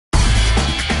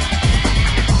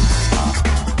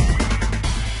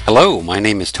Hello, my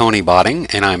name is Tony Botting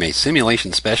and I'm a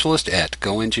simulation specialist at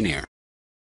GoEngineer.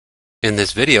 In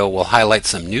this video we'll highlight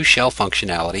some new shell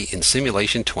functionality in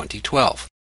Simulation 2012.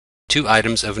 Two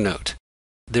items of note.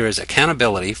 There is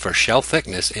accountability for shell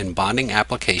thickness in bonding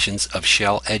applications of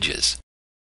shell edges.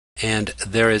 And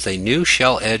there is a new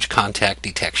shell edge contact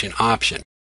detection option.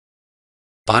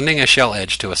 Bonding a shell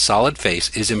edge to a solid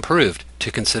face is improved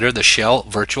to consider the shell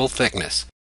virtual thickness.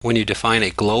 When you define a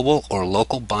global or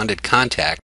local bonded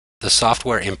contact, the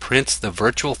software imprints the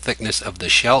virtual thickness of the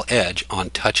shell edge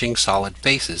on touching solid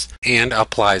faces and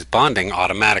applies bonding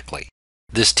automatically.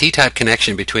 This T-type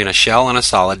connection between a shell and a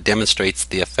solid demonstrates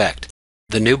the effect.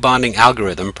 The new bonding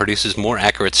algorithm produces more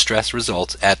accurate stress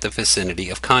results at the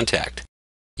vicinity of contact.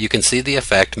 You can see the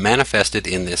effect manifested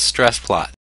in this stress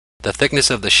plot. The thickness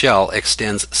of the shell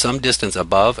extends some distance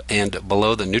above and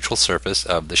below the neutral surface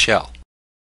of the shell.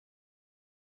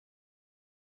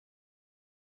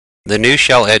 The new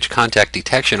shell edge contact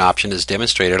detection option is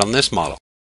demonstrated on this model.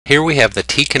 Here we have the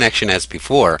T connection as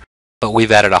before, but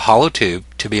we've added a hollow tube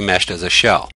to be meshed as a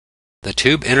shell. The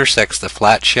tube intersects the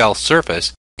flat shell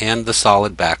surface and the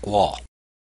solid back wall.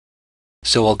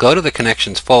 So we'll go to the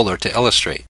Connections folder to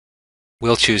illustrate.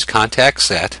 We'll choose Contact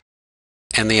Set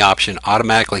and the option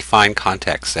Automatically Find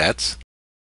Contact Sets.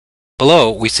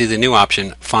 Below we see the new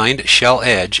option Find Shell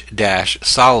Edge -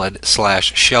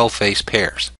 Solid/Shell Face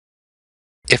Pairs.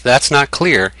 If that's not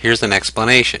clear, here's an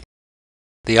explanation.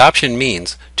 The option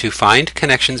means to find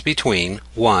connections between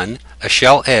 1. A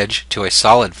shell edge to a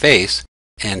solid face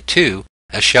and 2.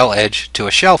 A shell edge to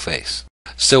a shell face.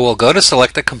 So we'll go to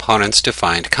select the components to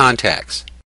find contacts.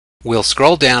 We'll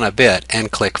scroll down a bit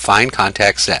and click Find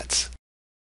Contact Sets.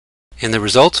 In the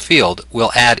Results field,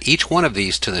 we'll add each one of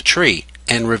these to the tree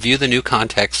and review the new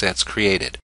contact sets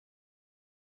created.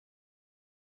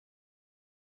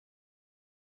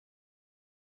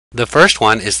 The first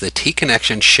one is the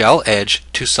T-connection shell edge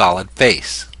to solid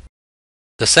face.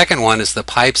 The second one is the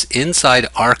pipe's inside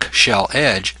arc shell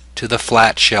edge to the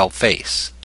flat shell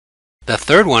face. The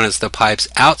third one is the pipe's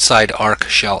outside arc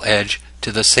shell edge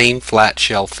to the same flat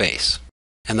shell face.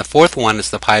 And the fourth one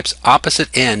is the pipe's opposite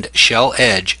end shell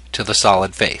edge to the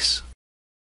solid face.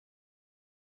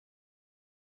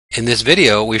 In this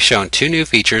video, we've shown two new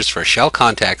features for shell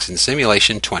contacts in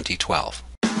Simulation 2012.